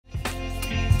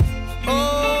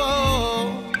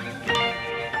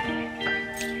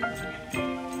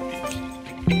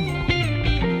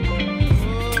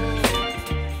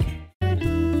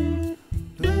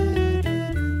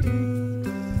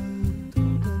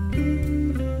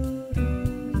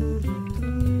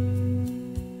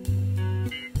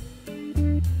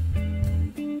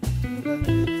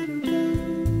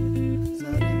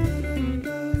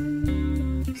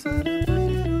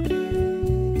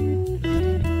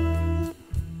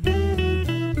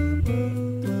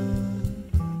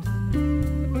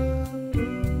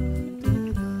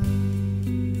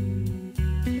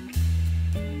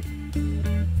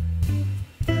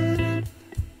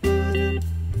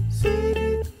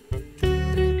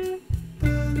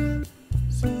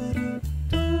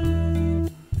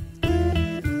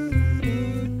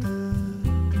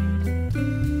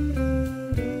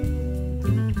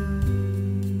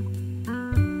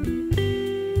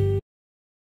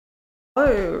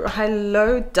Oh,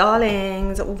 hello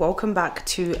darlings, welcome back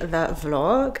to the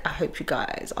vlog. I hope you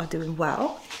guys are doing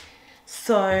well.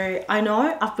 So I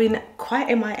know I've been quite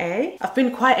MIA. I've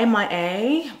been quite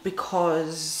MIA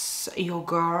because your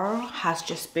girl has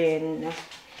just been,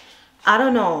 I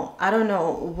don't know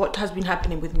what has been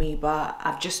happening with me, but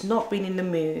I've just not been in the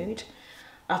mood.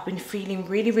 I've been feeling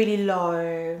really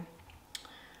low.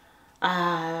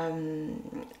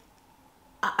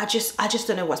 I just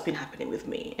don't know what's been happening with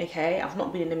me. Okay, I've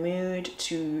not been in the mood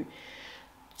to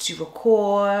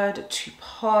record, to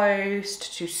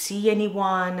post, to see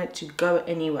anyone, to go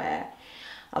anywhere.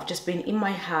 I've just been in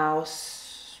my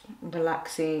house,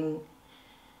 relaxing,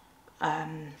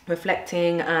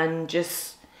 reflecting, and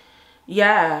just,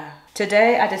 yeah.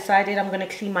 Today I decided I'm gonna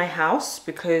clean my house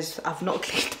because I've not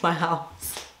cleaned my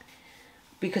house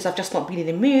because I've just not been in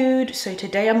the mood. So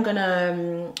today I'm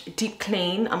gonna deep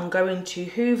clean. I'm going to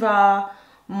hoover,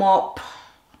 mop,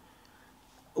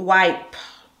 wipe,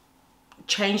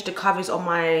 change the covers on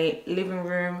my living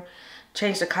room,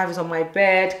 change the covers on my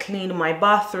bed, clean my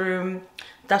bathroom.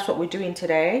 That's what we're doing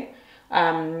today.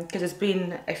 Because it's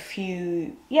been a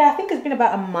few, I think it's been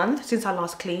about a month since I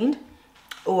last cleaned,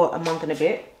 or a month and a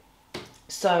bit.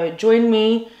 So join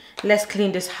me. Let's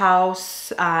clean this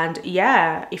house. And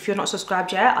yeah, if you're not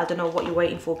subscribed yet, I don't know what you're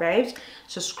waiting for, babes.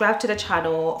 Subscribe to the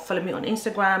channel, follow me on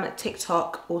Instagram,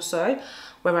 TikTok also,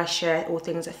 where I share all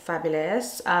things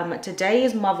fabulous. Today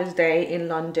is Mother's Day in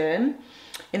London,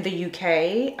 in the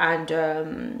UK, and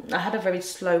I had a very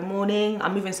slow morning.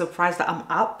 I'm even surprised that I'm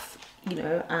up, you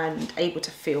know, and able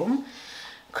to film,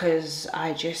 because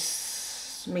I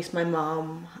just miss my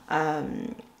mom.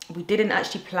 We didn't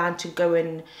actually plan to go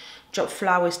and drop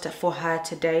flowers for her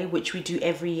today, which we do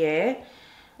every year.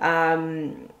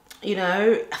 You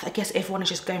know, I guess everyone is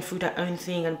just going through their own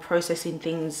thing and processing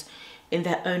things in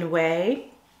their own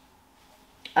way.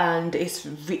 And it's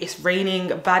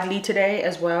raining badly today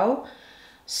as well.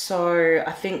 So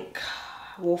I think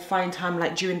we'll find time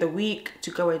like during the week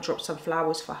to go and drop some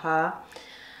flowers for her.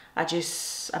 I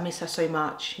miss her so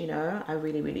much, you know, I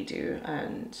really do.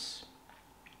 And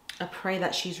I pray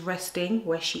that she's resting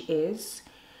where she is.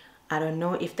 I don't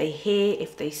know if they hear,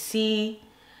 if they see,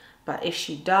 but if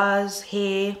she does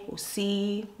hear or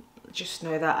see, just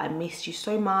know that I missed you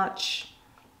so much.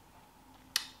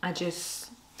 I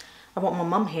want my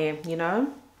mum here, you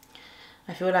know?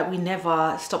 I feel like we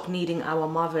never stop needing our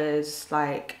mothers,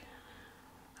 like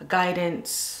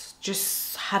guidance,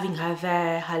 just having her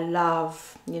there, her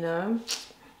love, you know?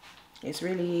 It's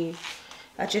really,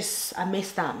 I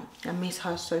miss that. I miss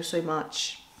her so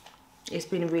much. It's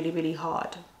been really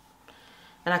hard.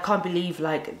 And I can't believe,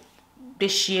 like,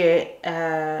 this year,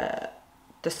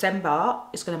 December,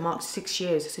 is going to mark 6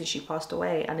 years since she passed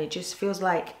away. And it just feels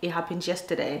like it happened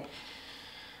yesterday.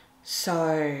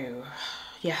 So,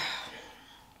 yeah.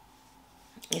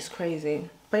 It's crazy.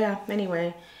 But yeah,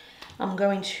 anyway, I'm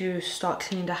going to start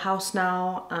cleaning the house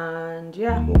now. And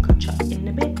yeah, we'll catch up in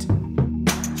a bit.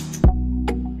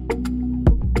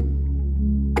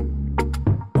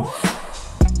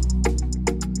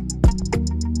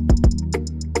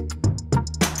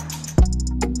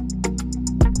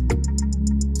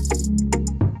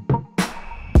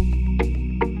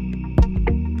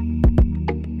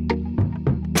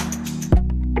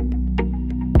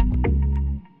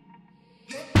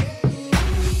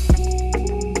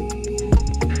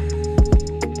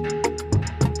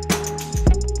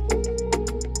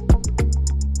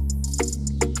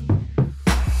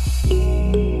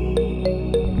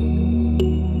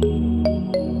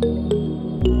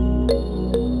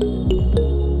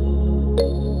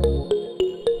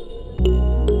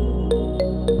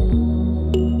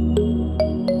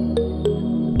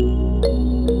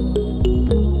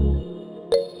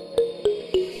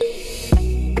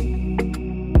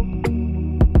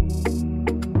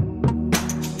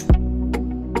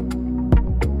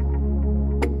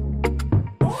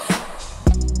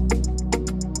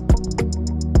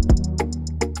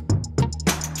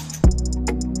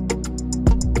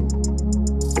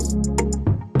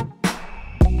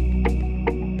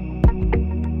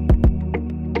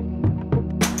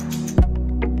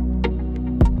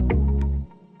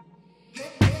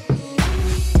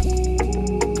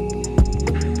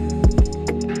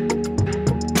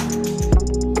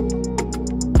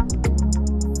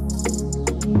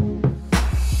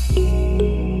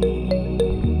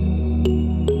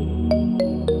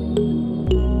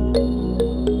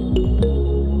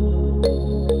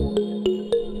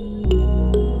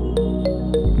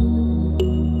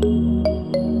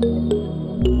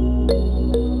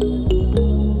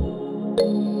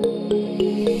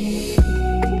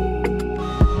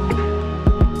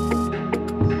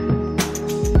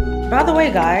 By the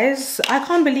way, guys, I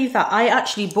can't believe that I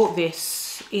actually bought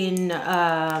this in,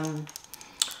 I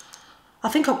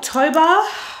think October.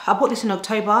 I bought this in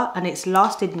October and it's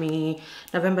lasted me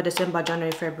November, December,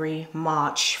 January, February,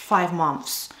 March, 5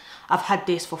 months. I've had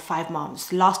this for 5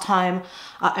 months. Last time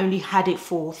I only had it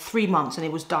for 3 months and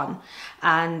it was done.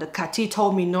 And Kati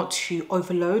told me not to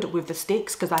overload with the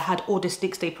sticks because I had all the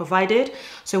sticks they provided.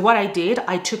 So what I did,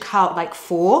 I took out like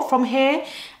 4 from here,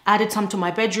 added some to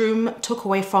my bedroom, took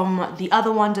away from the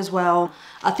other ones as well.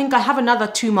 I think I have another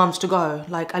 2 months to go.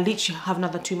 Like I literally have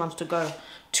another 2 months to go.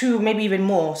 2, maybe even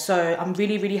more. So I'm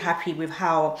really, really happy with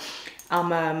how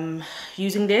I'm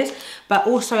using this. But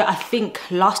also I think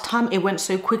last time it went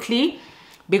so quickly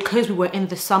because we were in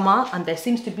the summer and there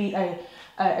seems to be a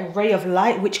ray of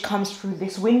light which comes through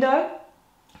this window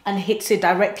and hits it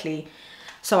directly.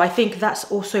 So I think that's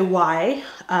also why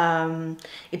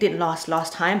it didn't last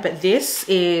last time. But this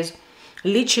is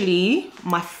literally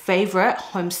my favorite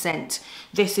home scent.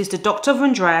 This is the Dr.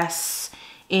 Vranjes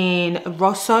in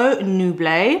Rosso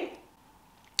Nuble.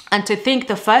 And to think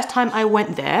the first time I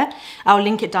went there, I'll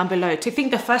link it down below. To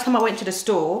think the first time I went to the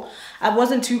store, I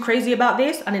wasn't too crazy about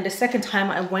this. And then the second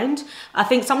time I went, I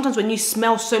think sometimes when you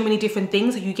smell so many different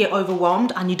things, you get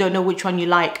overwhelmed and you don't know which one you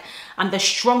like. And the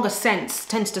stronger scent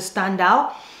tends to stand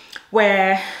out.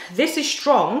 Where this is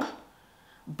strong,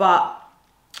 but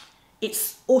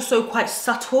it's also quite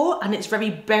subtle and it's very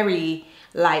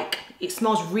berry-like. It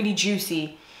smells really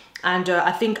juicy. And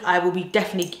I think I will be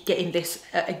definitely getting this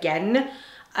again.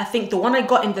 I think the one I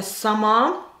got in the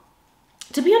summer,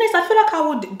 to be honest, I feel like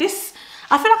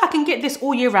I feel like I can get this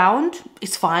all year round.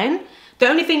 It's fine. The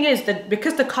only thing is that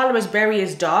because the color is berry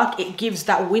is dark, it gives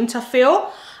that winter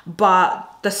feel.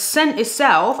 But the scent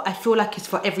itself, I feel like it's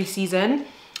for every season.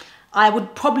 I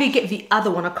would probably get the other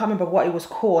one. I can't remember what it was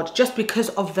called, just because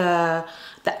of the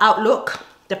outlook,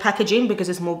 the packaging, because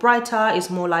it's more brighter, it's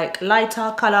more like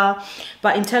lighter color.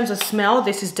 But in terms of smell,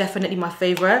 this is definitely my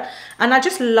favorite. And I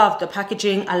just love the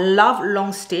packaging. I love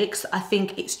long sticks. I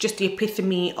think it's just the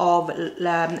epitome of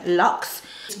luxe.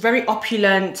 It's very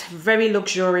opulent, very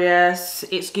luxurious.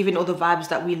 It's giving all the vibes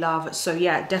that we love. So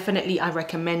yeah, definitely I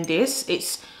recommend this.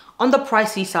 It's on the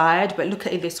pricey side, but look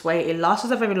at it this way. It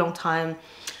lasts a very long time.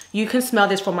 You can smell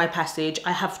this from my passage.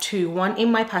 I have 2, one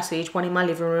in my passage, one in my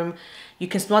living room. You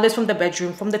can smell this from the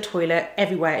bedroom, from the toilet,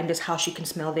 everywhere in this house you can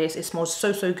smell this. It smells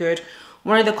so, so good.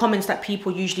 One of the comments that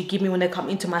people usually give me when they come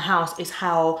into my house is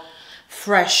how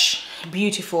fresh,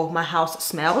 beautiful my house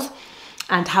smells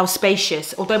and how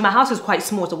spacious. Although my house is quite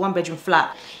small, it's a 1-bedroom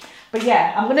flat. But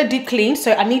yeah, I'm gonna deep clean.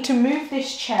 So I need to move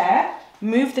this chair,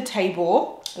 move the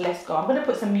table. Let's go. I'm gonna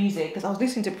put some music because I was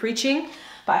listening to preaching,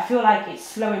 but I feel like it's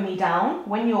slowing me down.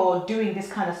 When you're doing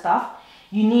this kind of stuff,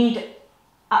 you need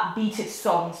upbeated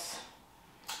songs.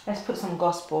 Let's put some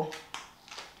gospel.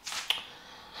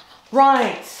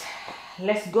 Right,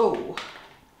 let's go.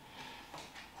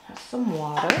 Have some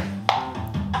water.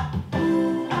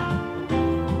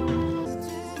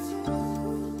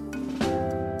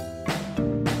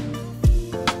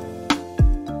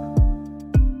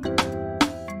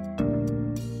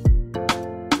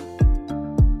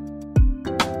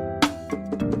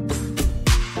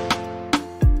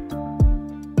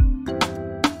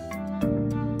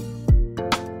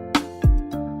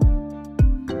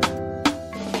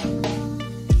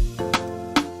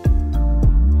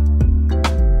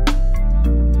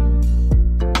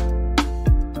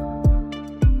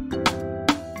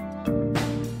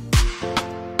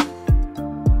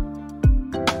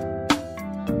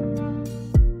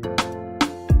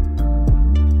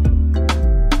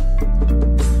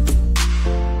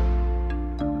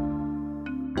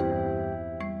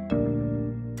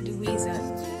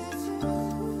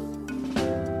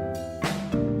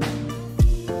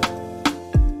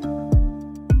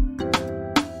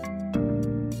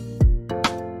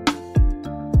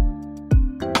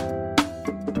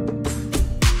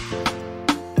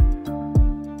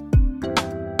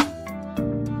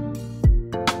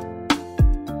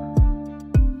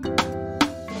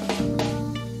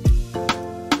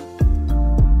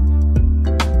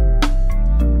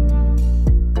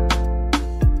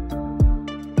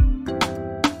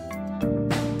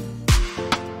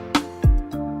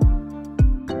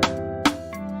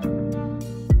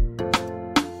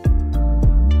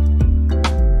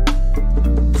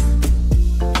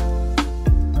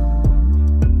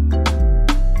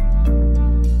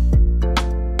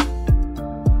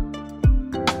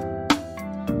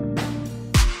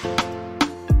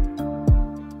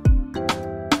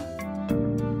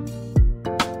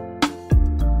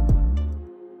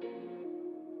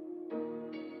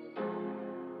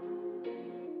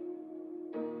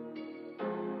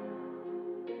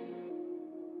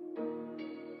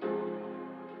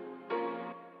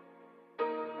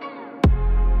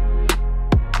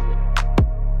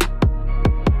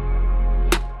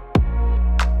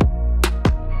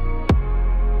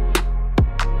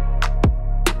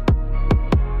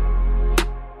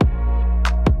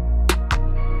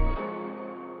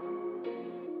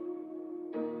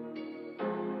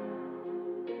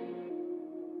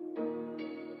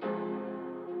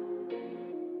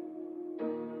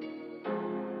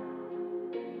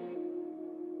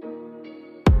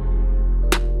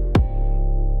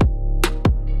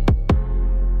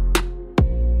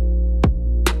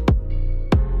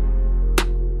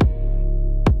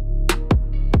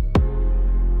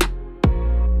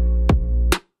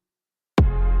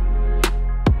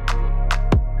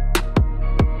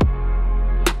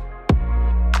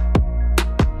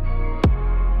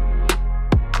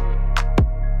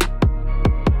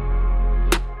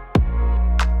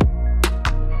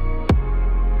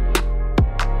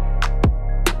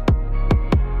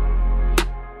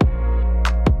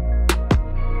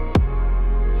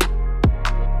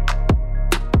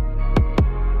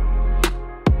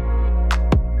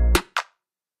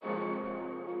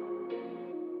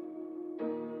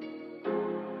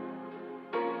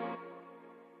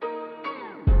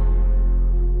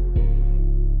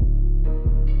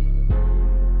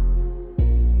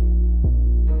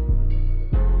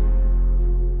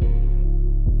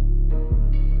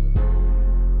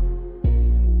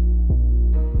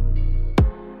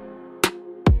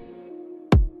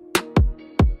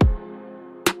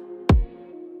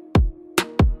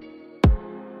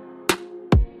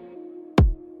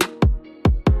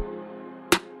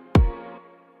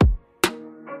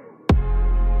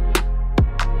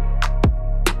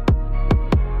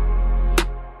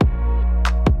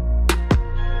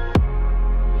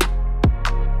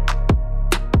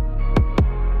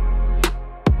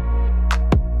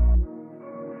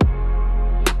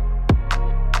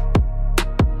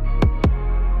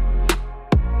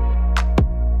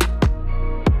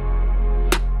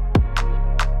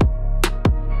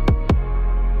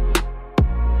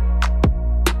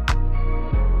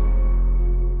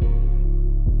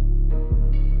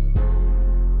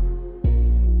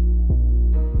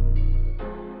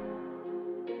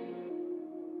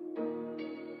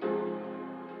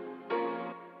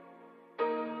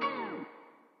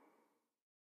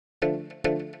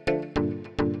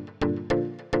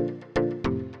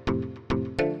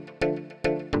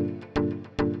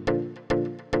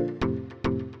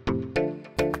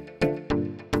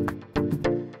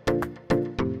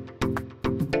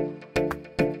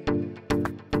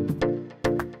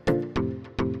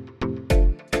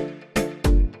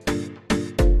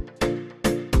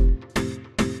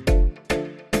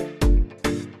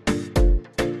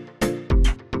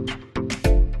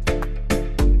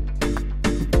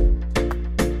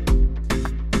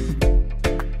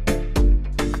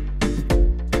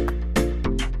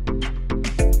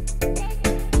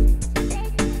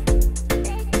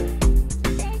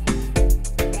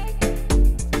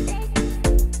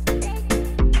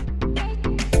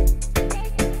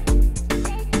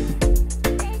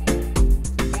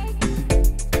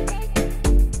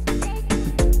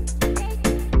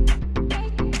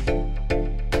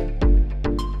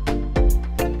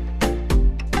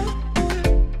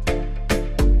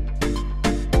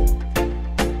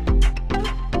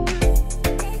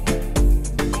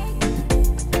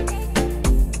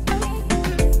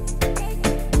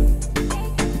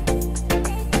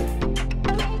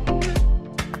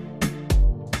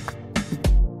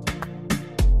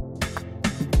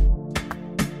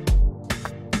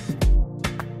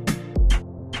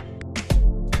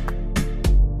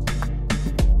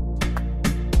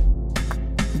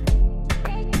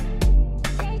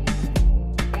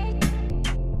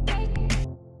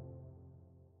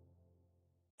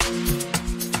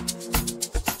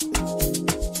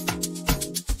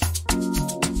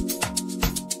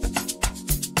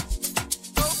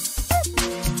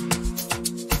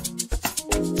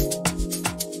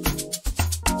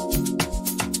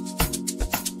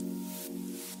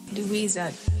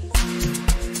 Diffuser.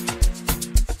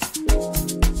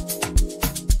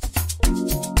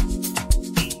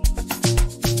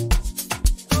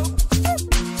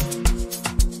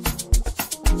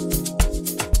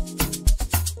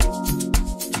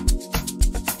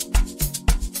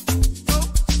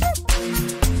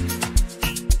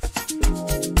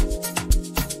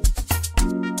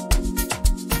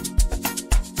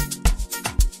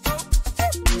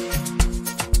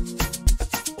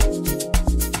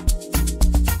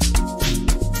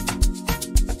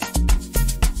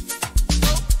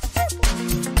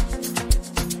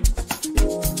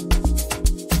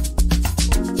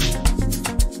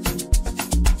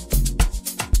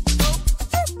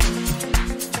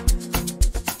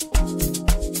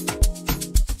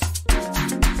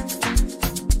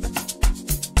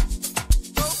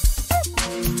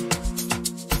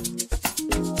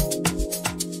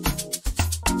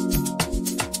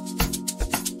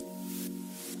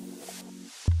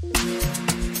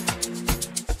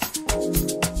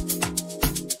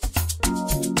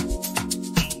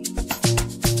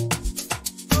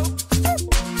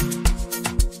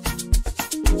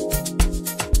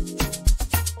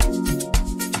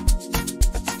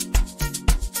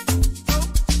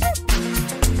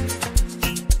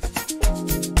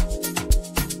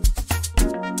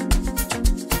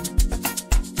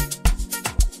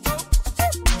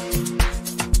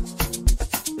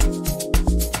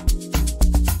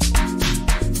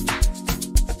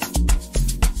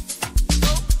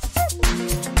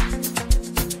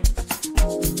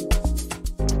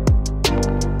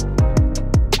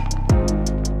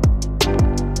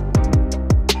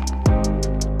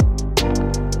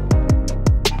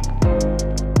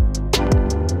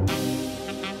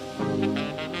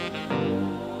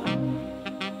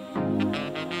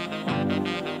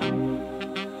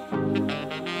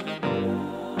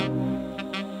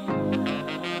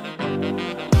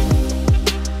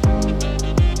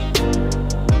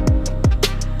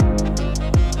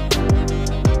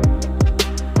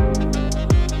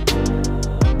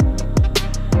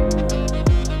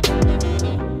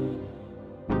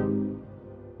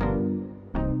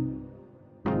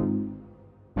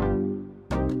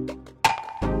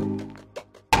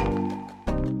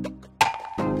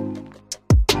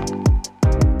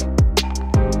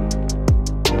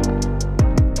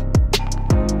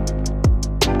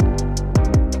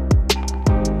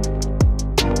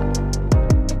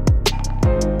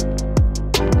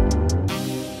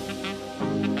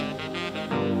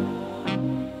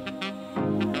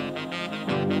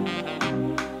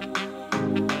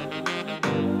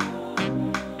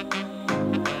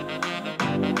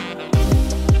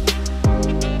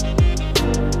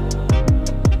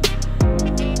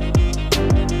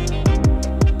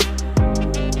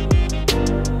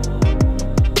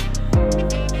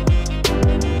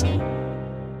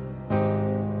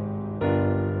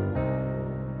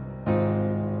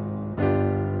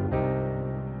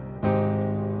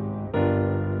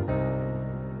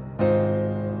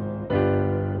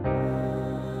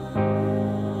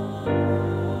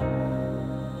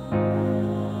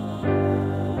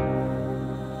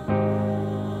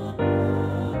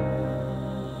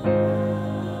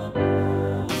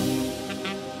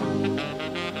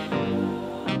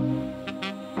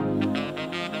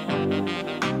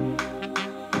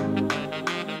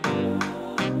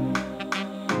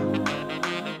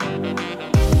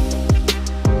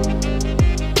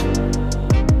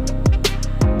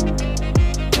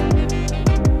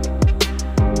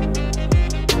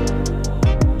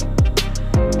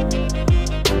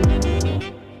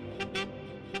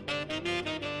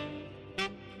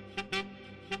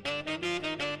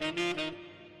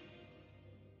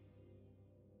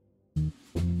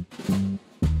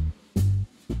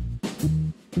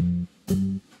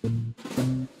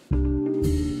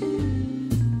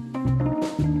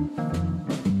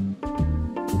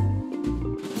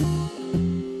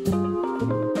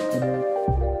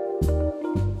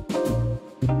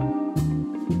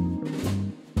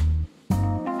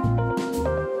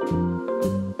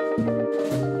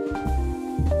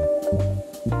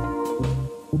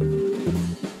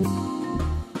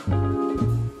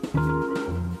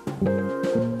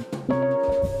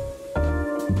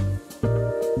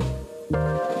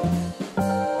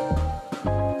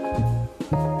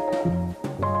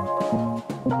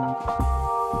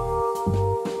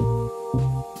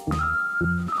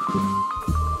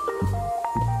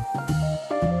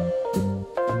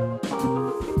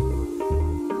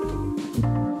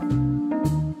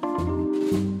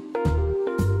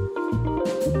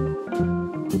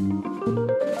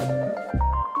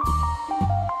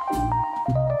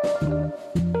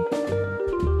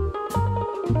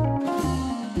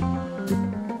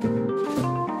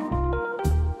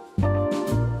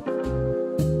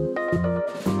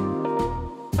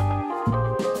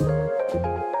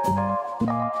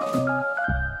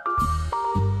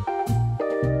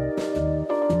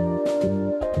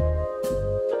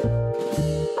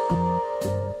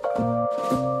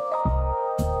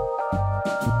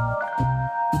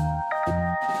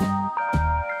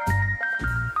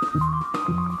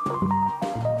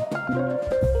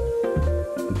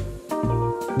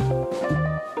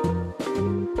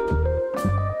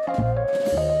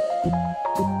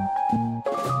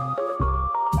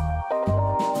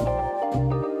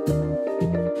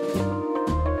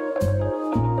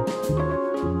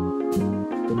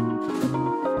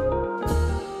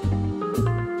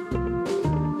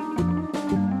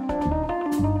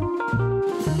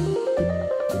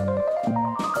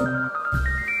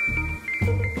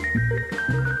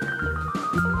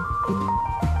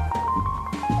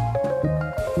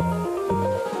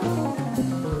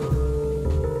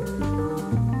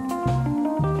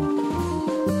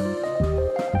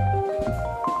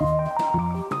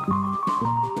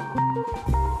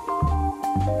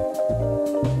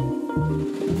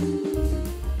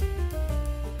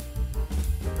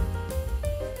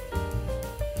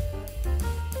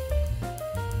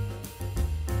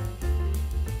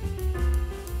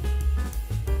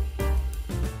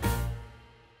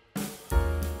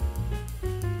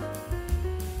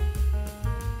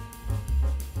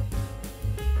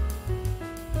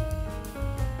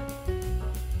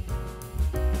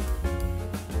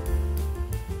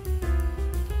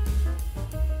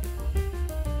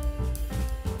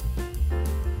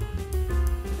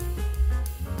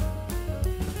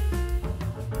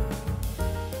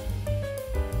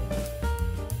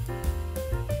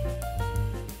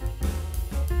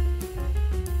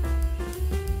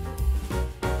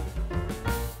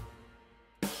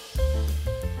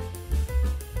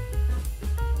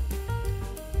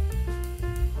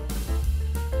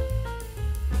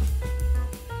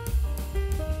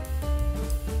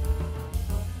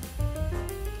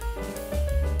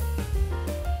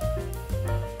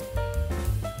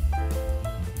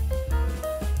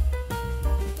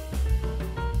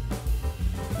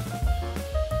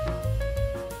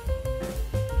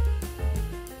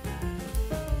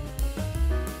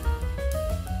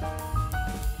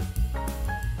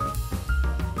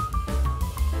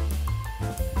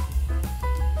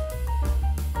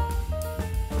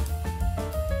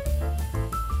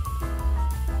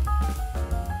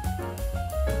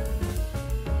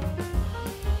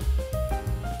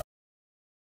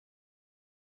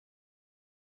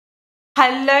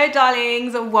 Hello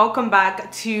darlings, and welcome back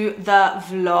to the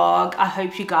vlog. I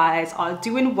hope you guys are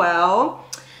doing well.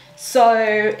 So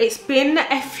it's been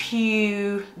a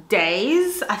few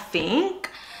days, I think,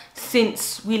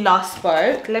 since we last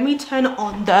spoke. Let me turn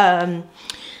on the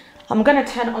I'm gonna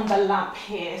turn on the lamp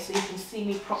here so you can see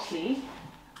me properly.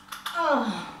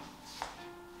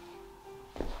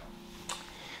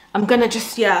 I'm gonna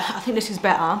just, yeah, I think this is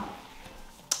better.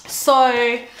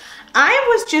 So I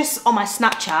was just on my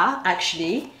Snapchat,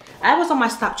 actually. I was on my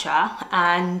Snapchat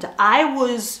and I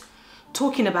was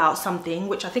talking about something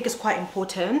which I think is quite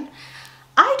important.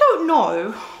 I don't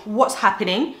know what's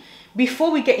happening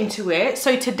before we get into it.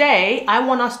 So today I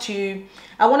want us to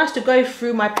go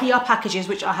through my PR packages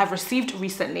which I have received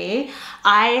recently.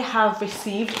 I have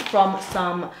received from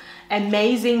some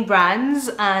amazing brands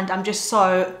and I'm just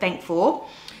so thankful.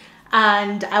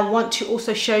 And I want to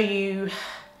also show you,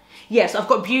 yes, I've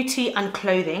got beauty and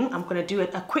clothing. I'm gonna do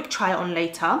a quick try on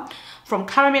later from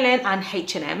Caramellin and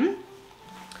H&M.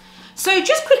 So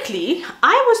just quickly,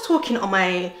 I was talking on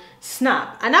my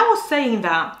Snap and I was saying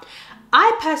that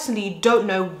I personally don't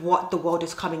know what the world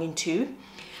is coming into.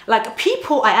 Like,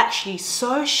 people are actually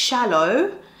so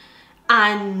shallow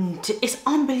and it's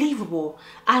unbelievable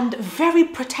and very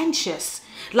pretentious.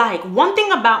 Like, one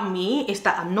thing about me is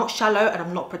that I'm not shallow and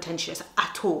I'm not pretentious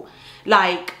at all.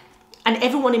 Like, and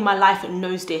everyone in my life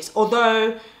knows this.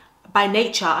 Although by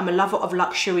nature I'm a lover of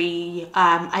luxury,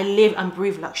 I live and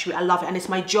breathe luxury, I love it, and it's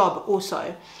my job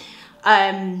also.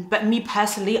 But me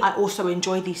personally, I also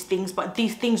enjoy these things, but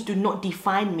these things do not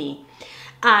define me.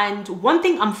 And one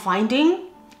thing I'm finding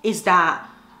is that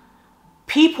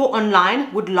people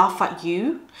online would laugh at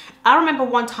you. I remember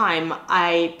one time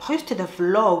I posted a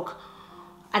vlog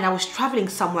and I was traveling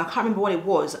somewhere, I can't remember what it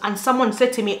was, and someone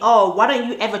said to me, oh, why don't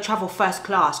you ever travel first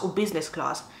class or business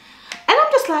class? And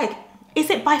I'm just like, is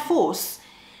it by force?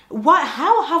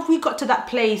 How have we got to that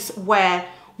place where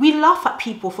we laugh at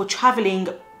people for traveling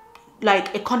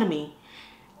like economy?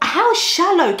 How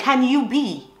shallow can you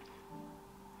be?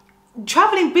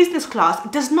 Traveling business class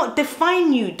does not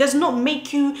define you, does not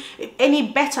make you any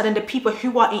better than the people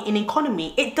who are in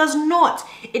economy. It does not.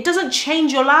 It doesn't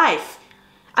change your life.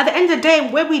 At the end of the day,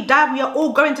 when we die, we are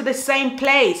all going to the same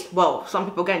place. Well, some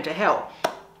people going to hell.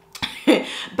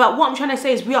 But what I'm trying to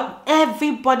say is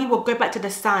everybody will go back to the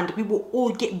sand. We will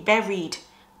all get buried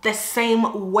the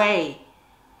same way.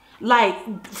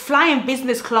 Like, flying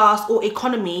business class or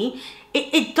economy,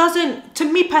 it doesn't, to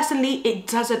me personally, it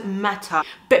doesn't matter.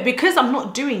 But because I'm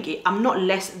not doing it, I'm not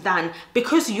less than.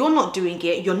 Because you're not doing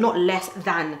it, you're not less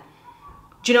than.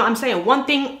 Do you know what I'm saying? One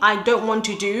thing I don't want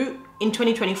to do in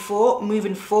 2024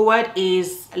 moving forward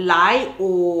is lie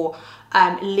or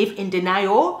live in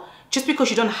denial. Just because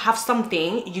you don't have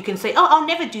something, you can say, oh, I'll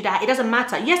never do that, it doesn't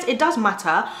matter. Yes, it does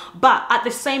matter, but at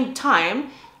the same time,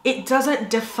 it doesn't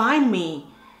define me.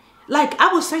 Like,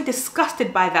 I was so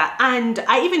disgusted by that. And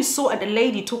I even saw a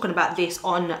lady talking about this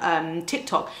on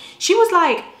TikTok. She was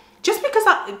like, just because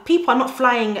people are not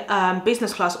flying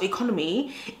business class or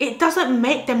economy, it doesn't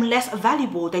make them less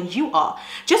valuable than you are.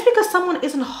 Just because someone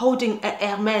isn't holding a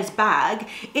Hermes bag,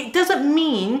 it doesn't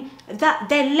mean that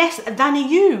they're less than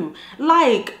you.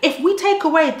 Like, if we take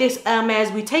away this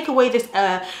Hermes, we take away this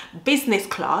business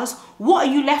class, what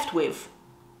are you left with?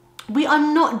 We are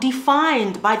not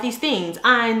defined by these things.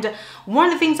 And one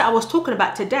of the things that I was talking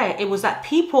about today, it was that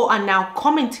people are now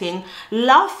commenting,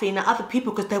 laughing at other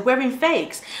people because they're wearing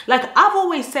fakes. Like, I've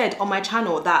always said on my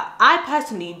channel that I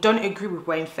personally don't agree with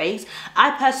wearing fakes.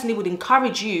 I personally would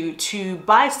encourage you to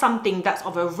buy something that's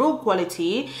of a real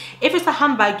quality. If it's a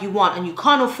handbag you want and you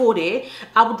can't afford it,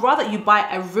 I would rather you buy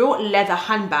a real leather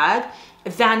handbag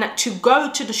than to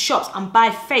go to the shops and buy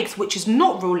fakes which is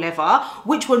not real leather,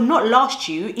 which will not last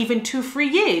you even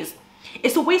 2-3 years.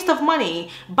 It's a waste of money.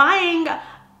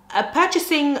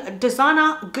 Purchasing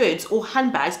designer goods or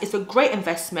handbags is a great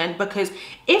investment, because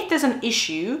if there's an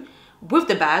issue with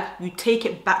the bag, you take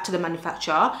it back to the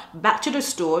manufacturer, back to the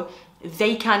store,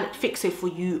 they can fix it for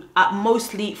you at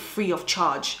mostly free of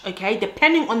charge, okay?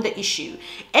 Depending on the issue.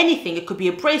 Anything, it could be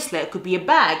a bracelet, it could be a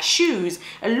bag, shoes.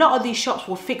 A lot of these shops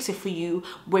will fix it for you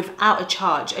without a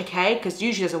charge, okay? Because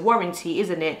usually there's a warranty,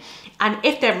 isn't it? And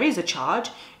if there is a charge,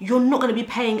 you're not going to be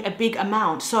paying a big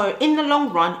amount. So in the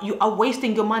long run, you are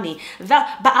wasting your money. But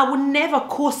I would never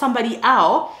call somebody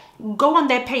out, go on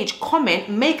their page,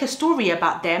 comment, make a story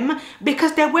about them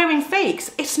because they're wearing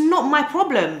fakes. It's not my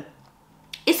problem.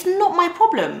 It's not my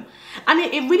problem. And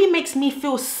it really makes me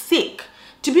feel sick.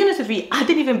 To be honest with you, I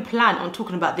didn't even plan on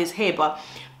talking about this here, but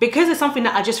because it's something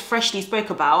that I just freshly spoke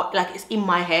about, like it's in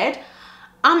my head,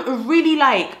 I'm really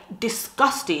like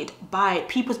disgusted by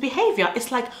people's behavior.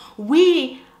 It's like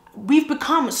we we've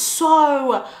become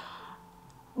so,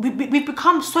 we've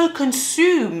become so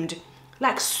consumed,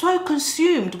 like so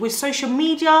consumed with social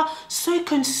media, so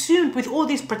consumed with all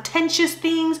these pretentious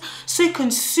things, so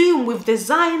consumed with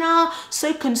designer,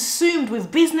 so consumed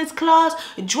with business class,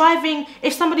 driving,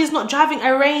 if somebody's not driving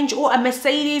a Range or a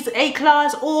Mercedes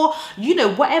A-Class, or, you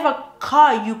know, whatever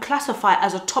car you classify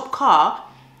as a top car,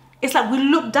 it's like we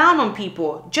look down on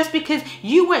people. Just because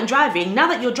you weren't driving, now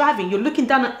that you're driving, you're looking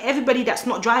down on everybody that's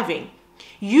not driving.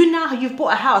 You now, you've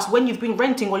bought a house when you've been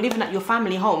renting or living at your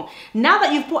family home. Now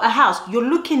that you've bought a house, you're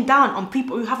looking down on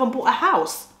people who haven't bought a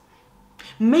house.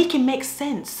 Make it make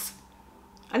sense.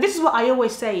 And this is what I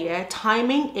always say, yeah,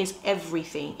 timing is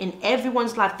everything in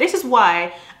everyone's life. This is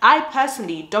why I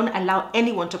personally don't allow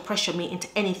anyone to pressure me into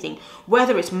anything,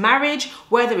 whether it's marriage,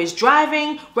 whether it's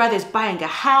driving, whether it's buying a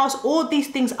house. All these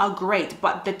things are great,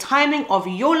 but the timing of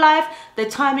your life, the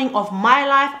timing of my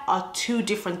life are two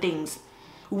different things.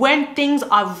 When things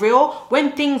are real,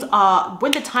 when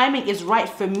the timing is right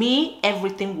for me,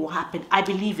 everything will happen. I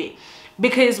believe it.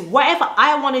 Because whatever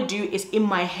I want to do is in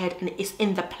my head and it's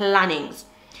in the plannings.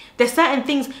 There's certain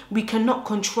things we cannot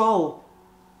control.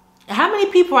 How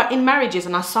many people are in marriages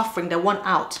and are suffering, they want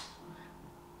out?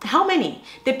 How many?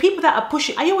 The people that are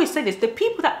pushing, I always say this, the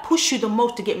people that push you the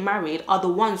most to get married are the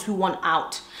ones who want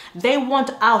out. They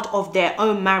want out of their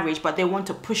own marriage, but they want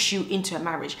to push you into a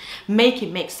marriage. Make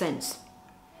it make sense.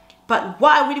 But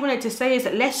what I really wanted to say is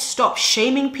that let's stop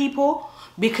shaming people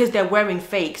because they're wearing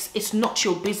fakes. It's not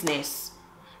your business.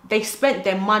 They spent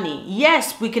their money.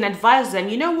 Yes, we can advise them.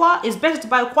 You know what? It's better to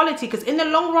buy quality because in the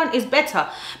long run, it's better.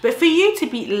 But for you to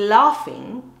be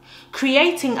laughing,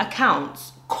 creating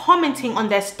accounts, commenting on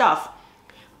their stuff,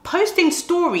 posting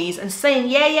stories and saying,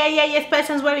 yeah, this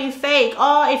person's wearing fake.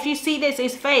 Oh, if you see this,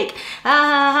 it's fake.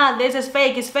 This is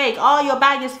fake, it's fake. Oh, your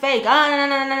bag is fake.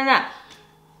 No.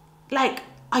 Like,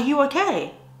 are you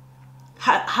okay?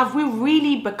 Have we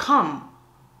really become?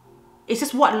 Is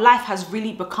this what life has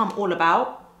really become all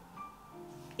about?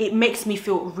 It makes me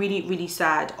feel really, really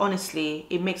sad. Honestly,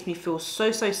 it makes me feel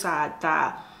so sad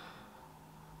that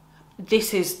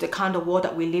this is the kind of world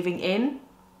that we're living in.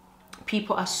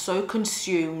 People are so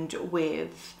consumed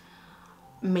with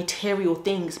material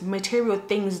things. Material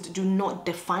things do not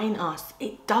define us.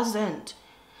 It doesn't.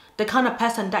 The kind of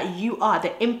person that you are,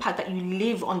 the impact that you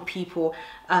leave on people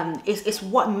is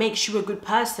what makes you a good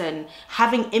person.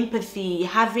 Having empathy,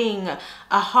 having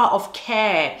a heart of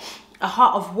care, a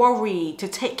heart of worry, to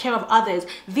take care of others.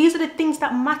 These are the things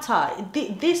that matter.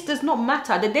 This does not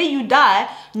matter. The day you die,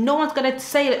 no one's going to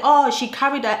say, oh, she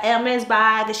carried a Hermes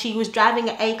bag, she was driving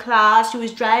an A-Class, she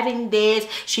was driving this,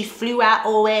 she flew out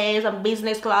always on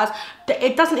business class.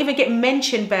 It doesn't even get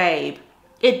mentioned, babe.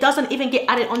 It doesn't even get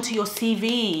added onto your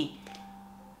CV.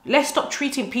 Let's stop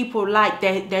treating people like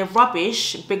they're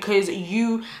rubbish because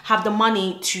you have the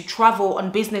money to travel on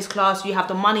business class. You have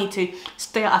the money to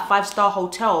stay at a 5-star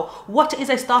hotel. What is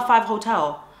a star 5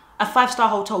 hotel? A 5-star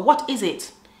hotel, what is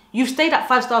it? You've stayed at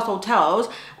 5-star hotels.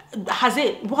 What has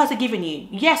it given you?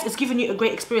 Yes, it's given you a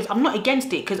great experience. I'm not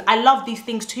against it because I love these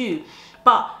things too.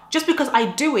 But just because I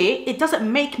do it, it doesn't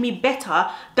make me better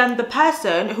than the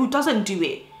person who doesn't do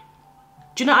it.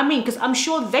 Do you know what I mean? Because I'm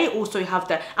sure they also have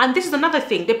that. And this is another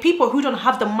thing. The people who don't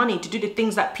have the money to do the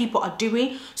things that people are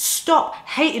doing, stop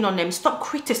hating on them. Stop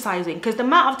criticizing. Because the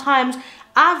amount of times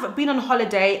I've been on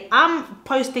holiday, I'm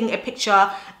posting a picture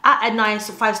at a nice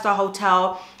 5-star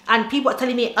hotel, and people are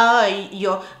telling me, oh,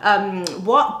 you're,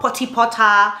 what? Potty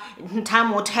Potter,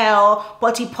 Tam Hotel,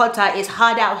 Potty Potter, it's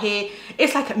hard out here.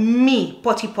 It's like, me,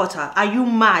 Potty Potter. Are you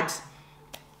mad?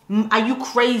 Are you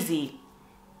crazy?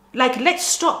 Like, let's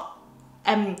stop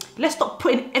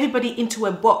putting everybody into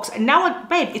a box. And now,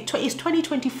 babe, it's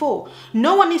 2024.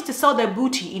 No one needs to sell their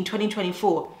booty in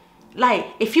 2024. Like,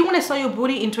 if you want to sell your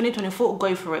booty in 2024,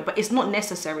 go for it, but it's not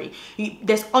necessary.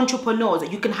 There's entrepreneurs.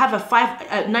 You can have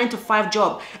a 9 to 5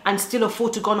 job and still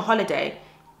afford to go on holiday.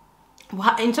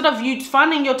 Instead of you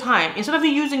finding your time, instead of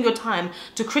you using your time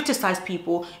to criticize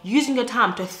people, using your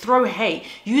time to throw hate,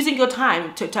 using your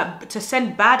time to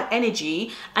send bad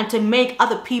energy and to make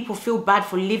other people feel bad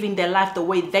for living their life the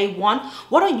way they want,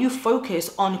 why don't you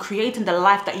focus on creating the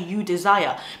life that you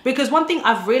desire? Because one thing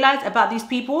I've realized about these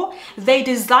people, they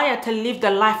desire to live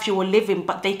the life you are living,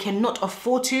 but they cannot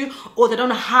afford to, or they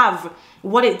don't have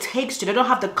what it takes to. They don't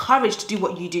have the courage to do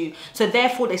what you do, so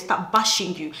therefore they start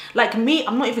bashing you. Like me,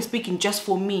 I'm not even speaking just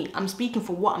for me, I'm speaking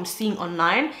for what I'm seeing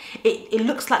online. It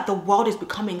looks like the world is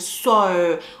becoming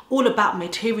so all about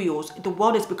materials. The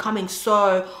world is becoming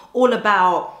so all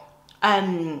about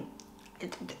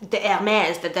the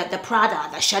Hermes, the Prada,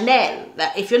 the Chanel,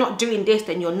 that if you're not doing this,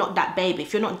 then you're not that babe.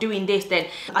 If you're not doing this, then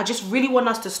I just really want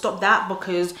us to stop that,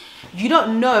 because you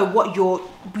don't know what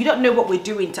we're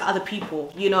doing to other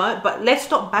people, you know. But let's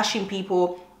stop bashing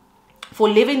people for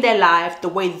living their life the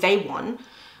way they want.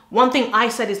 One thing I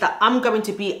said is that I'm going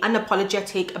to be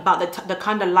unapologetic about the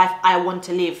kind of life I want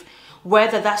to live,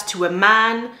 whether that's to a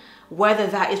man, whether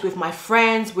that is with my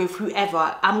friends, with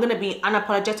whoever. I'm going to be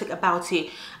unapologetic about it.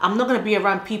 I'm not going to be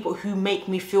around people who make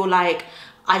me feel like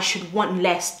I should want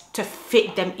less to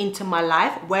fit them into my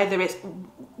life, whether it's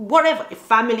whatever,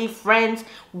 family, friends,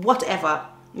 whatever.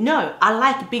 No, I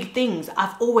like big things.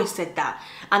 I've always said that.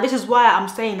 And this is why I'm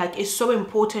saying, like, it's so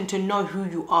important to know who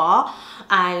you are.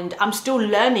 And I'm still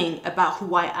learning about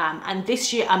who I am. And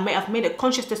this year I've made a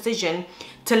conscious decision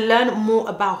to learn more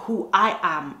about who I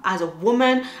am as a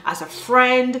woman, as a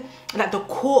friend, like the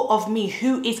core of me.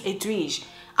 Who is Edwige?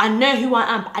 I know who I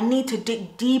am, but I need to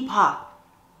dig deeper.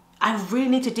 I really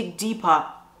need to dig deeper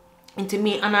into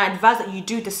me. And I advise that you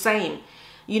do the same.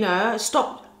 You know,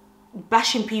 stop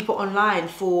bashing people online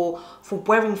for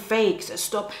wearing fakes.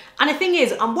 Stop. And the thing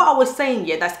is, what I was saying,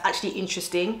 yeah, that's actually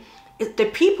interesting, is the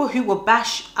people who will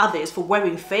bash others for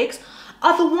wearing fakes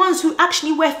are the ones who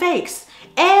actually wear fakes.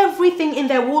 Everything in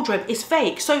their wardrobe is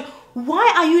fake. So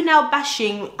why are you now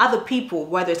bashing other people,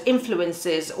 whether it's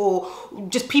influencers or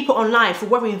just people online, for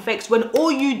wearing fakes, when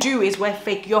all you do is wear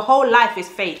fake? Your whole life is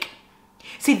fake.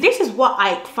 See, this is what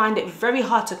I find it very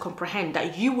hard to comprehend,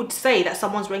 that you would say that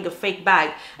someone's wearing a fake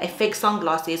bag, a fake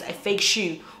sunglasses, a fake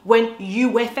shoe, when you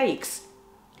wear fakes.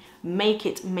 Make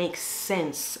it make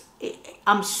sense.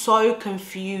 I'm so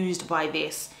confused by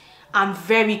this. I'm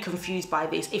very confused by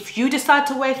this. If you decide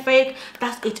to wear fake,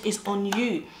 it is on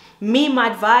you. Me, my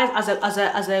advice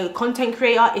as a content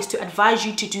creator is to advise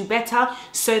you to do better,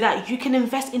 so that you can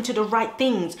invest into the right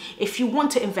things. If you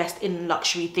want to invest in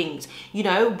luxury things, you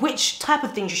know, which type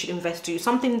of things you should invest to.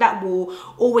 Something that will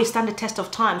always stand the test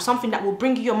of time. Something that will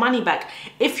bring you your money back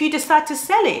if you decide to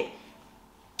sell it.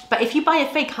 But if you buy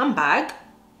a fake handbag,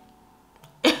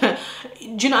 do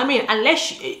you know what I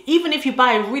mean? Even if you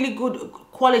buy a really good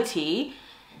quality,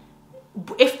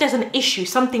 if there's an issue,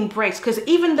 something breaks, because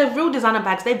even the real designer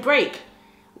bags, they break.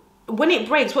 When it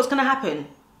breaks, what's going to happen?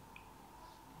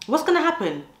 What's going to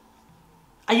happen?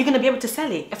 Are you going to be able to sell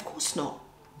it? Of course not.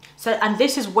 So, and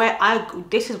this is where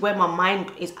my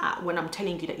mind is at when I'm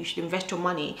telling you that you should invest your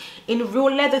money in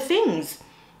real leather things.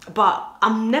 But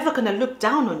I'm never going to look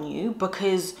down on you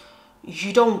because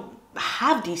you don't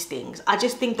have these things. I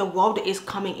just think the world is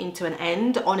coming into an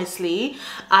end, honestly.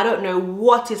 I don't know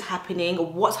what is happening,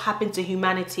 what's happened to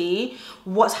humanity,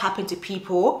 what's happened to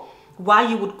people, why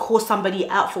you would call somebody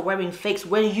out for wearing fakes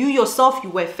when you yourself, you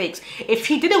wear fakes. If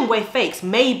you didn't wear fakes,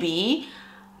 maybe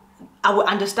I would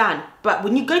understand. But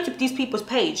when you go to these people's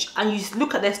page and you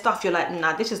look at their stuff, you're like,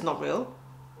 nah, this is not real.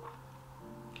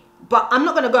 But I'm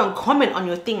not going to go and comment on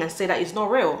your thing and say that it's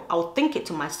not real. I'll think it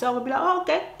to myself and be like, oh,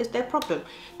 okay, it's their problem.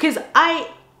 Because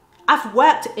I've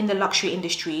worked in the luxury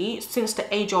industry since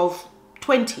the age of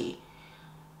 20,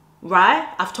 right?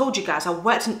 I've told you guys, I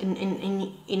worked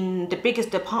in the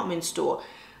biggest department store.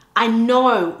 I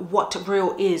know what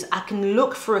real is. I can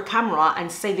look through a camera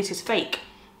and say this is fake.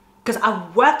 Because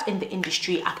I've worked in the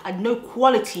industry. I know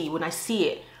quality when I see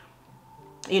it,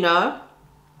 you know?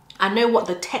 I know what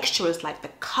the texture is like, the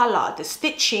color, the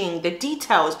stitching, the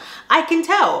details. I can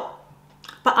tell.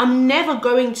 But I'm never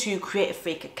going to create a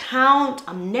fake account.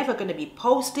 I'm never going to be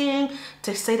posting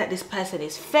to say that this person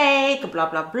is fake, blah,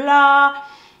 blah, blah.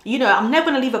 You know, I'm never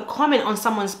going to leave a comment on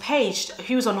someone's page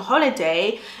who's on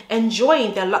holiday,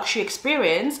 enjoying their luxury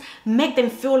experience, make them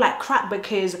feel like crap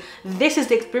because this is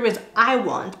the experience I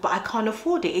want, but I can't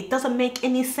afford it. It doesn't make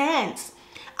any sense.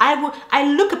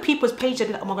 I look at people's pages and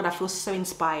be like, oh my God, I feel so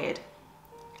inspired.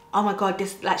 Oh my God,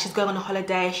 this, like, she's going on a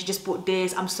holiday, she just bought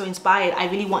this, I'm so inspired, I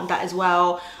really want that as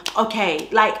well. Okay,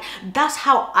 like, that's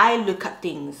how I look at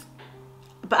things.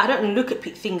 But I don't look at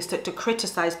things to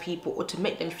criticize people or to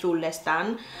make them feel less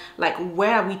than. Like,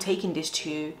 where are we taking this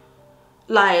to?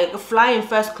 Like, flying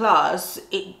first class,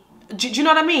 do you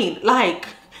know what I mean? Like,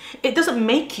 it doesn't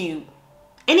make you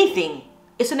anything.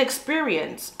 It's an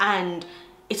experience, and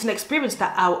it's an experience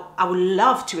that I would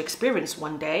love to experience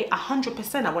one day.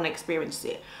 100% I want to experience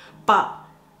it. But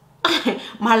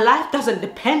my life doesn't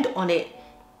depend on it.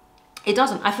 It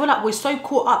doesn't. I feel like we're so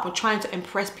caught up with trying to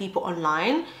impress people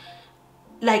online.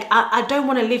 Like, I don't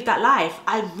want to live that life.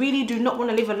 I really do not want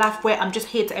to live a life where I'm just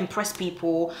here to impress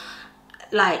people.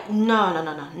 Like, no.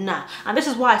 And this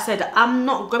is why I said I'm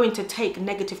not going to take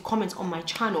negative comments on my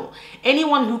channel.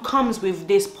 Anyone who comes with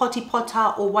this potty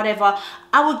potter or whatever,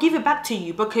 I will give it back to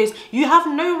you, because you have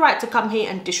no right to come here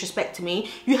and disrespect me.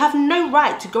 You have no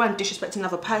right to go and disrespect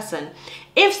another person.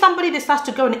 If somebody decides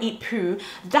to go and eat poo,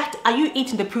 are you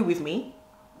eating the poo with me?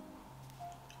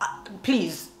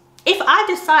 Please. If I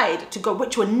decide to go,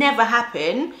 which will never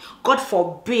happen, God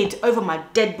forbid, over my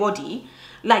dead body,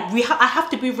 like I have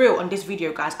to be real on this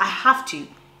video, guys. I have to,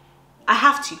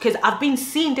 because I've been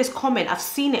seeing this comment. I've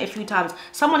seen it a few times.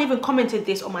 Someone even commented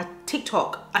this on my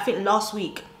TikTok, I think last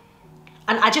week,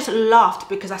 and I just laughed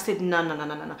because I said no.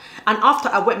 And after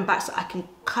I went back so I can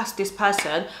cuss this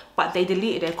person, but they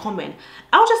deleted their comment.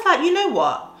 I was just like, you know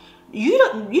what? You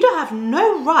don't have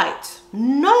no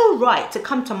right to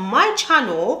come to my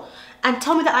channel and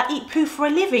tell me that I eat poo for a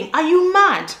living. Are you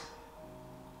mad?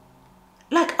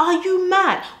 Like, are you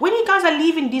mad? When you guys are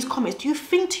leaving these comments, do you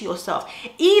think to yourself,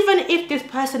 even if this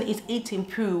person is eating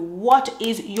poo, what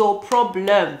is your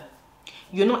problem?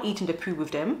 You're not eating the poo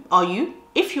with them, are you?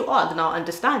 If you are, then I'll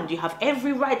understand. You have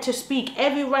every right to speak,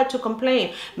 every right to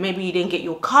complain. Maybe you didn't get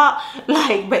your cut.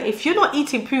 Like, but if you're not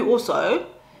eating poo also,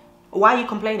 why are you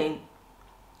complaining?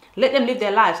 Let them live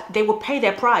their lives. They will pay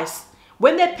their price.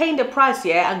 When they're paying the price,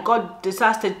 yeah, and God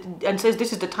decides to and says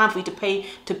this is the time for you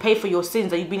to pay for your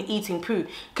sins that you've been eating poo.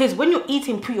 Because when you're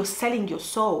eating poo, you're selling your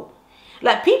soul.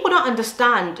 Like, people don't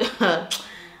understand.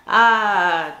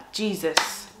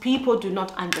 Jesus. People do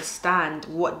not understand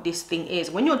what this thing is.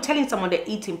 When you're telling someone they're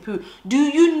eating poo, do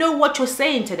you know what you're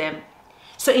saying to them?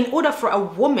 So in order for a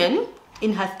woman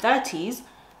in her 30s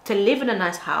to live in a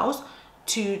nice house,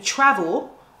 to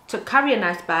travel, to carry a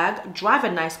nice bag, drive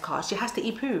a nice car, she has to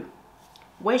eat poo.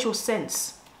 Where's your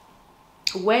sense?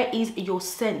 Where is your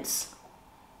sense?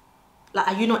 Like,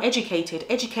 are you not educated?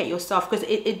 Educate yourself, because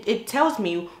it tells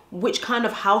me which kind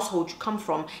of household you come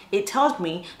from. It tells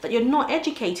me that you're not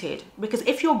educated, because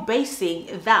if you're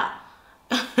basing that,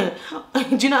 do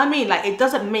you know what I mean? Like, it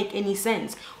doesn't make any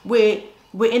sense. We're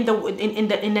in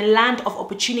the land of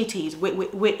opportunities.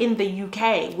 We're in the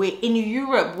UK. We're in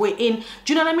Europe. Do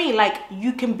you know what I mean? Like,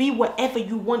 you can be whatever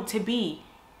you want to be.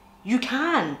 You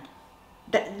can.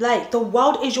 Like, the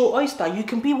world is your oyster. You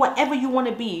can be whatever you want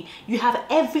to be. You have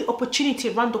every opportunity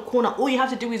around the corner. All you have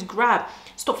to do is grab.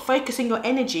 Stop focusing your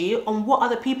energy on what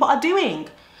other people are doing.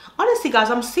 Honestly, guys,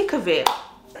 I'm sick of it.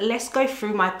 Let's go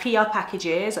through my PR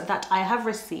packages that I have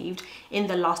received in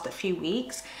the last few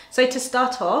weeks. So to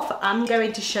start off, I'm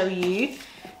going to show you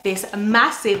this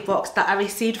massive box that I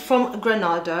received from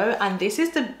Granado, and this is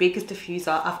the biggest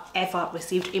diffuser I've ever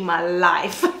received in my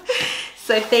life.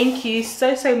 So thank you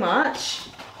so much.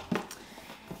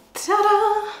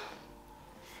 Ta-da!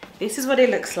 This is what it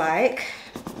looks like.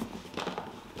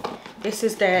 This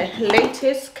is their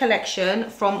latest collection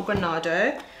from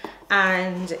Granado,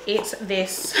 and it's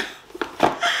this,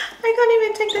 I can't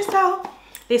even take this out,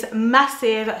 this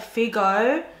massive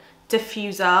Figo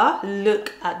diffuser.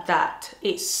 Look at that.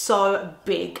 It's so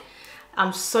big.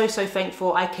 I'm so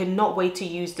thankful. I cannot wait to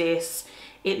use this.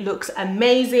 It looks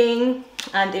amazing,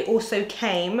 and it also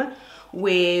came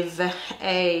with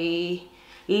a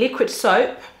liquid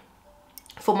soap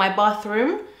for my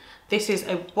bathroom. This is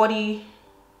a body,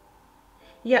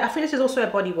 yeah, I think this is also a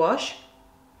body wash.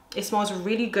 It smells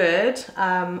really good.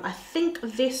 I think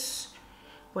this,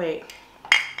 wait.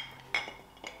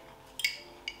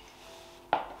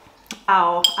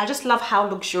 Wow, I just love how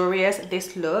luxurious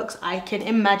this looks. I can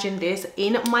imagine this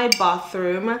in my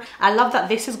bathroom. I love that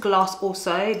this is glass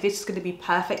also. This is going to be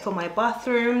perfect for my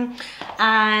bathroom.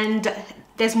 And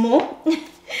there's more.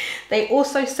 They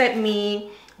also sent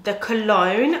me the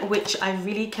cologne, which I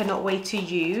really cannot wait to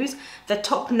use. The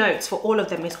top notes for all of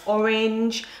them is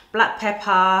orange, black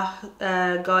pepper,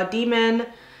 cardamom.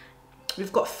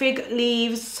 We've got fig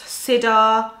leaves,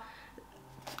 cedar.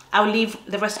 I'll leave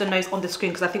the rest of the notes on the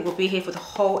screen because I think we'll be here for the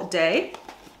whole day.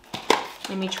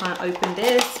 Let me try and open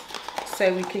this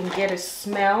so we can get a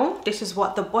smell. This is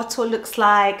what the bottle looks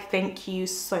like. Thank you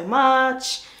so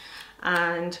much.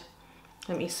 And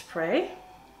let me spray.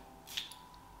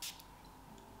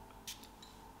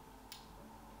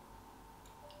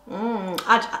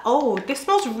 Oh, this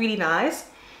smells really nice.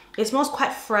 It smells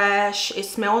quite fresh. It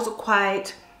smells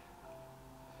quite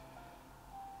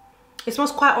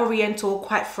oriental,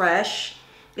 quite fresh.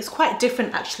 It's quite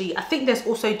different actually. I think there's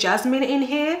also jasmine in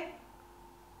here.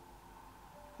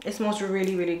 It smells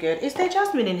really good. Is there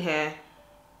jasmine in here?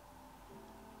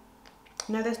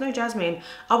 No, there's no jasmine.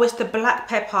 Oh, it's the black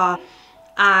pepper,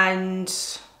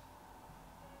 and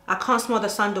I can't smell the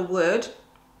sandalwood,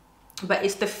 but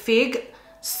it's the fig,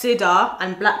 cedar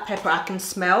and black pepper I can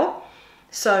smell.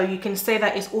 So you can say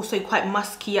that it's also quite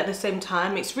musky at the same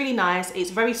time. It's really nice.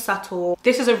 It's very subtle.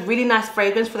 This is a really nice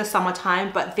fragrance for the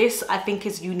summertime, but this I think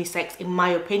is unisex in my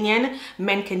opinion.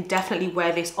 Men can definitely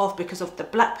wear this off because of the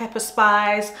black pepper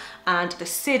spice and the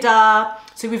cedar.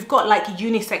 So we've got like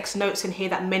unisex notes in here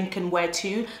that men can wear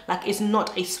too. Like, it's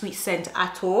not a sweet scent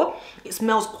at all. It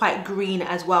smells quite green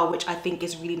as well, which I think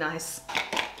is really nice.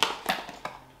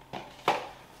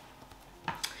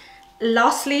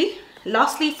 Lastly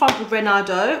from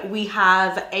Granado, we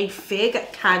have a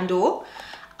fig candle.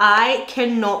 I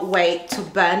cannot wait to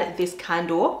burn this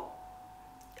candle.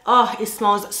 Oh, it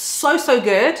smells so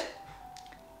good.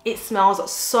 It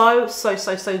smells so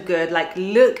good. Like,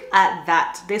 look at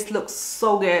that. This looks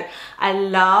so good. I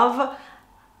love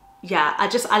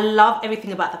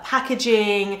everything about the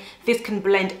packaging. This can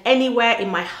blend anywhere in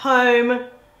my home.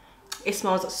 It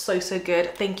smells so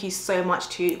good. Thank you so much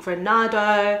to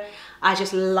Granado. I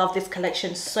just love this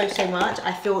collection so much.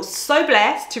 I feel so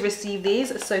blessed to receive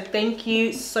these. So thank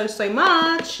you so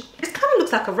much. This kind of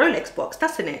looks like a Rolex box,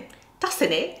 doesn't it?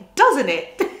 Doesn't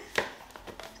it?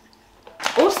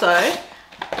 Also,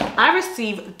 I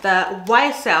received the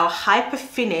YSL Hyper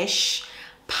Finish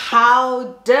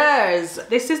powders.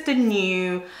 This is the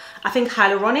new, I think,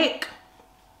 hyaluronic.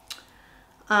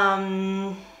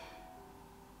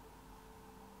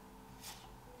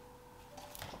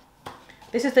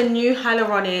 This is the new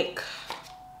hyaluronic.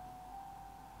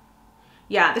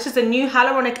 Yeah, this is the new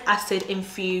hyaluronic acid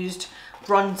infused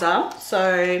bronzer.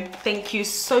 So thank you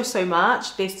so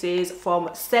much. This is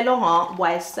from Saint Laurent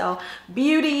YSL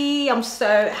Beauty. I'm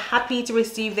so happy to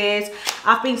receive this.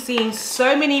 I've been seeing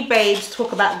so many babes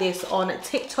talk about this on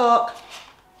TikTok.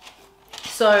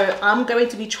 So I'm going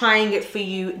to be trying it for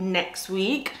you next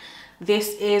week. This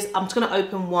is, I'm just gonna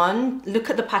open one.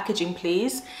 Look at the packaging,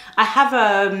 please. I have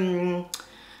a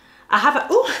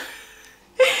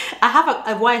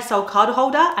YSL card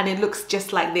holder and it looks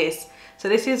just like this. So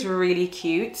this is really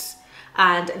cute.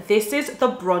 And this is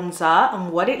the bronzer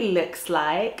and what it looks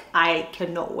like. I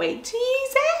cannot wait to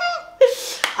use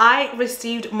it. I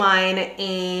received mine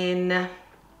in,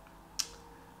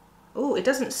 oh, it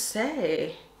doesn't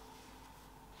say.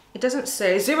 It doesn't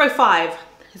say, 05.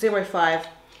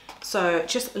 So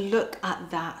just look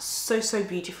at that, so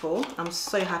beautiful. I'm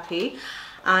so happy.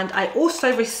 And I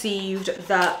also received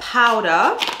the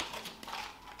powder,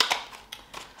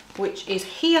 which is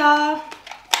here.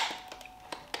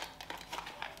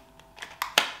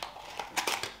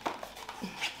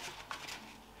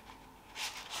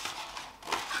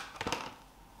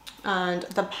 And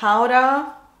the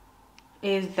powder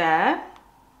is there.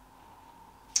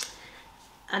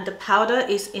 And the powder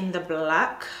is in the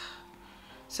black.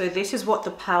 So this is what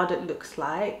the powder looks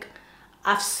like.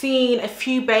 I've seen a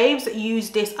few babes use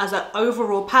this as an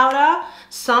overall powder.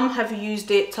 Some have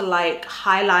used it to like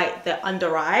highlight the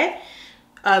under eye.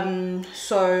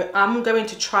 So I'm going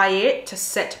to try it to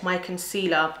set my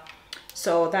concealer.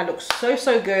 So that looks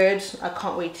so good. I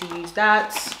can't wait to use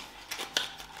that.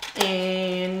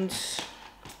 And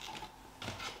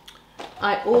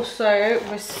I also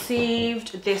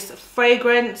received this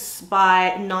fragrance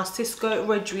by Narciso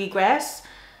Rodriguez.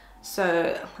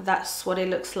 So that's what it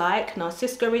looks like.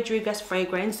 Narciso Rodriguez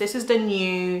fragrance. This is the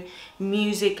new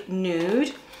Music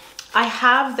Nude. I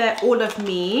have the All of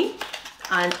Me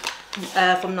and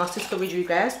from Narciso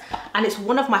Rodriguez, and it's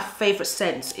one of my favorite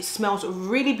scents. It smells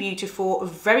really beautiful,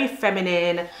 very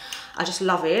feminine. I just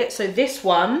love it. So this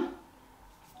one,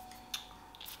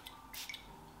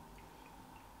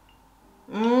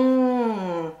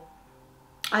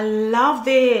 I love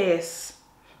this.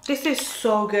 This is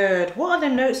so good. What are the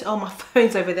notes? Oh, my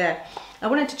phone's over there. I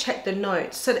wanted to check the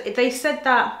notes. So they said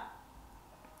that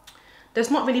there's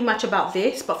not really much about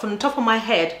this, but from the top of my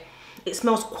head, it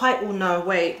smells quite, oh no,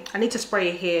 wait. I need to spray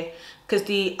it here because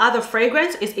the other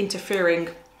fragrance is interfering.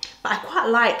 But I quite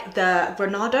like the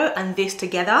Granado and this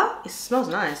together. It smells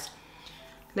nice.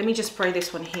 Let me just spray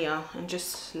this one here and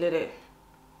just let it.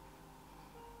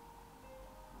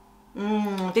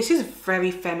 This is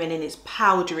very feminine. It's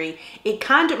powdery. It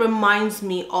kind of reminds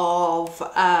me of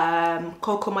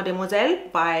Coco Mademoiselle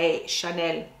by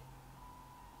Chanel.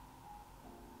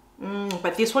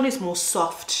 But this one is more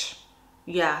soft.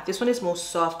 Yeah, this one is more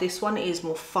soft. This one is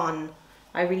more fun.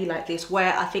 I really like this,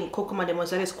 where I think Coco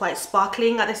Mademoiselle is quite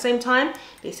sparkling at the same time.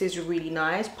 This is really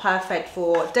nice. Perfect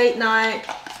for date night.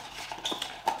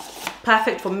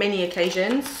 Perfect for many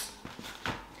occasions.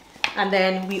 And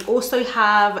then we also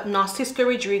have Narciso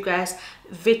Rodriguez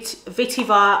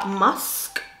Vetiver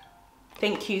Musk.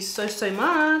 Thank you so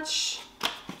much.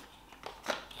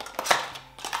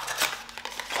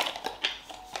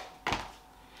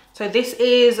 So So this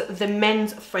is the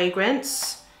men's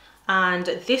fragrance, and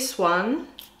this one,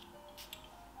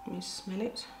 let me smell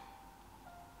it.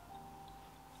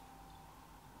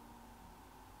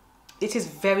 This is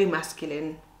very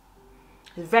masculine.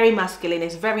 It's very masculine,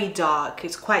 it's very dark,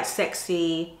 it's quite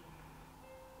sexy.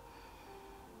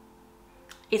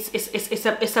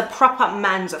 It's a proper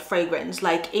man's fragrance.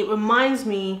 Like, it reminds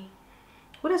me,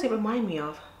 what does it remind me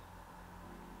of?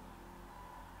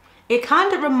 It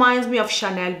kind of reminds me of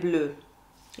Chanel Bleu.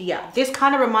 Yeah, this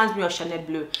kind of reminds me of Chanel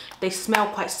Bleu. They smell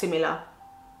quite similar.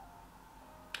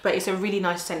 But it's a really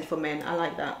nice scent for men. I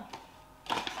like that.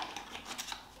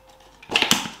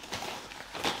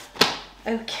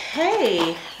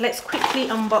 Okay, let's quickly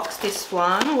unbox this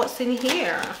one. What's in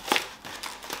here?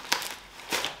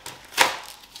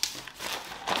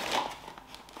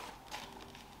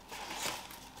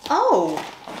 Oh,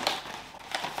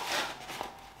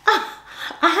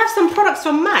 I have some products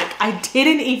from MAC. I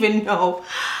didn't even know.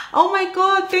 Oh my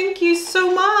God, thank you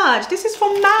so much. This is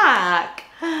from MAC.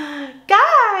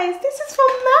 Guys, this is from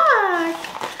MAC.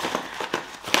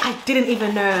 I didn't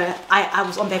even know I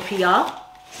was on their PR.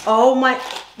 Oh my,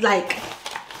 like,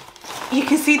 you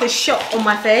can see the shock on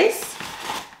my face.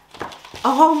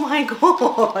 Oh my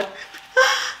God.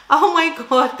 Oh my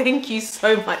God, thank you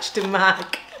so much to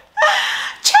MAC.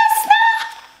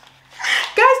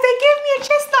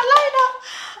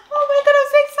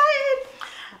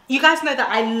 You guys know that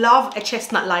I love a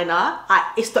chestnut liner.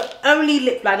 It's the only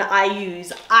lip liner I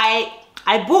use. I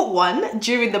bought one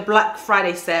during the Black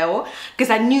Friday sale because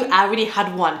I knew I already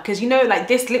had one. Because you know, like,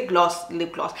 this lip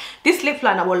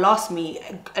liner will last me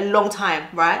a long time,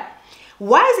 right?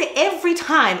 Why is it every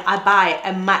time I buy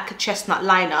a MAC chestnut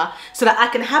liner so that I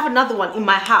can have another one in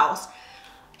my house,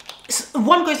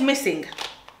 one goes missing?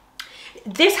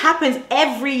 This happens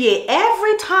every year,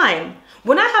 every time.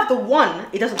 When I have the one,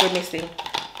 it doesn't go missing.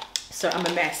 So I'm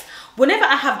a mess. Whenever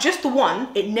I have just the one,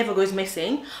 it never goes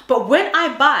missing. But when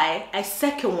I buy a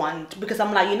second one, because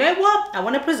I'm like, you know what? I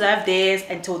want to preserve this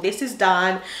until this is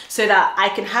done so that I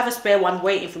can have a spare one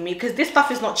waiting for me, because this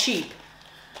stuff is not cheap.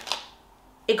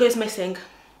 It goes missing.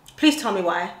 Please tell me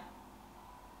why.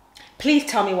 Please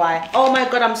tell me why. Oh my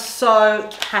God, I'm so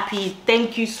happy.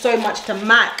 Thank you so much to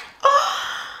MAC. Oh,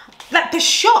 like, the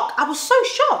shock. I was so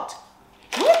shocked.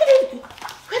 Where did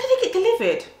it get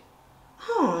delivered?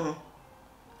 Oh.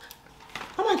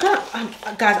 Oh my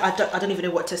God, guys, I don't even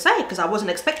know what to say because I wasn't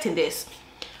expecting this.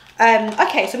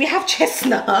 Okay, so we have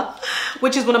Chestnut,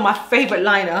 which is one of my favorite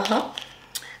liner.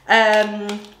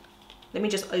 Let me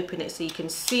just open it so you can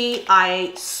see.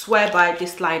 I swear by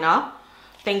this liner.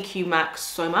 Thank you, MAC,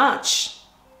 so much.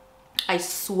 I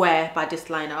swear by this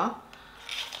liner.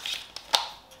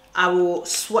 I will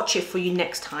swatch it for you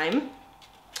next time.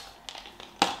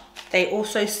 They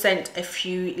also sent a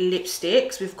few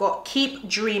lipsticks. We've got Keep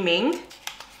Dreaming.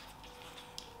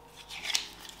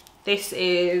 This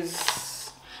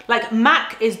is, like,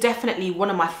 MAC is definitely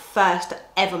one of my first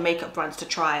ever makeup brands to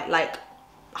try, like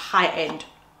high end,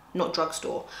 not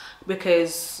drugstore,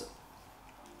 because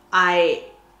I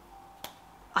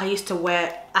used to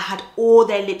wear, I had all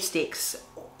their lipsticks.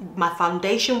 My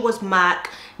foundation was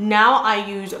MAC. Now I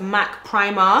use MAC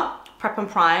primer, Prep and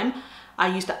Prime.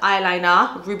 I use the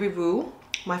eyeliner, Ruby Woo,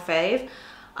 my fave.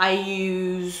 I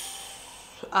use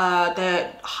the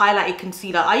highlighted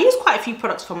concealer. I use quite a few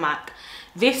products from MAC.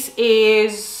 This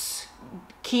is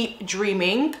Keep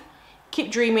Dreaming.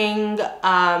 Keep Dreaming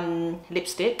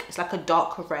lipstick. It's like a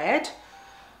dark red.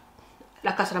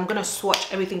 Like I said, I'm gonna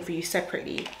swatch everything for you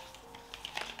separately.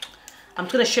 I'm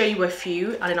just gonna show you a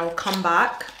few and then I'll come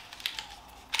back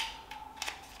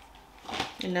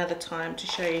another time to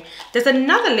show you. There's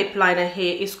another lip liner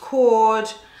here. It's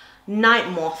called Night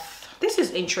Moth. This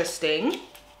is interesting.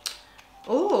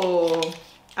 Oh,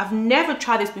 I've never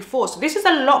tried this before. So this is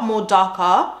a lot more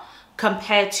darker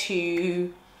compared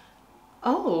to,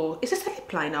 oh, is this a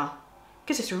lip liner?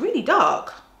 Because it's really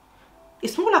dark.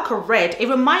 It's more like a red. It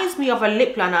reminds me of a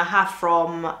lip liner I have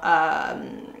from,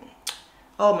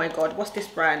 oh my God, what's this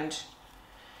brand?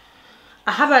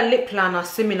 I have a lip liner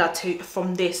similar to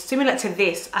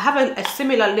this. I have a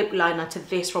similar lip liner to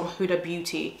this from Huda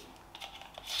Beauty.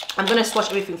 I'm gonna swatch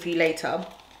everything for you later.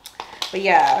 But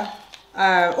yeah.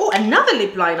 Oh, another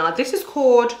lip liner. This is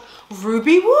called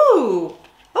Ruby Woo.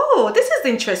 Oh, this is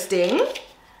interesting.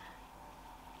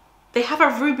 They have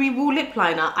a Ruby Woo lip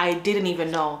liner. I didn't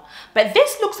even know. But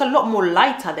this looks a lot more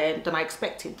lighter than I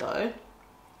expected though.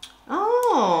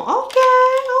 Oh, okay.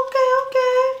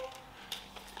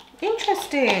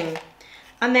 Interesting.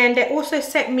 And then they also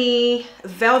sent me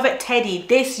Velvet Teddy.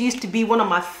 This used to be one of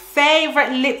my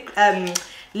favorite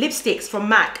Lipsticks from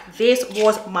MAC. This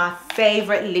was my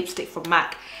favorite lipstick from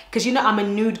MAC because you know I'm a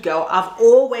nude girl. I've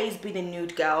always been a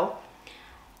nude girl.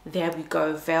 There we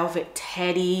go, Velvet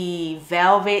Teddy.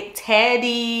 Velvet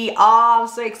Teddy. Oh, I'm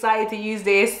so excited to use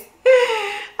this.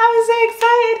 I'm so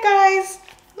excited, guys.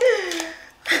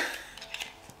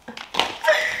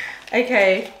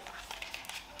 Okay,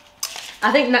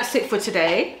 I think that's it for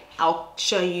today. I'll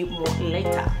show you more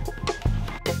later.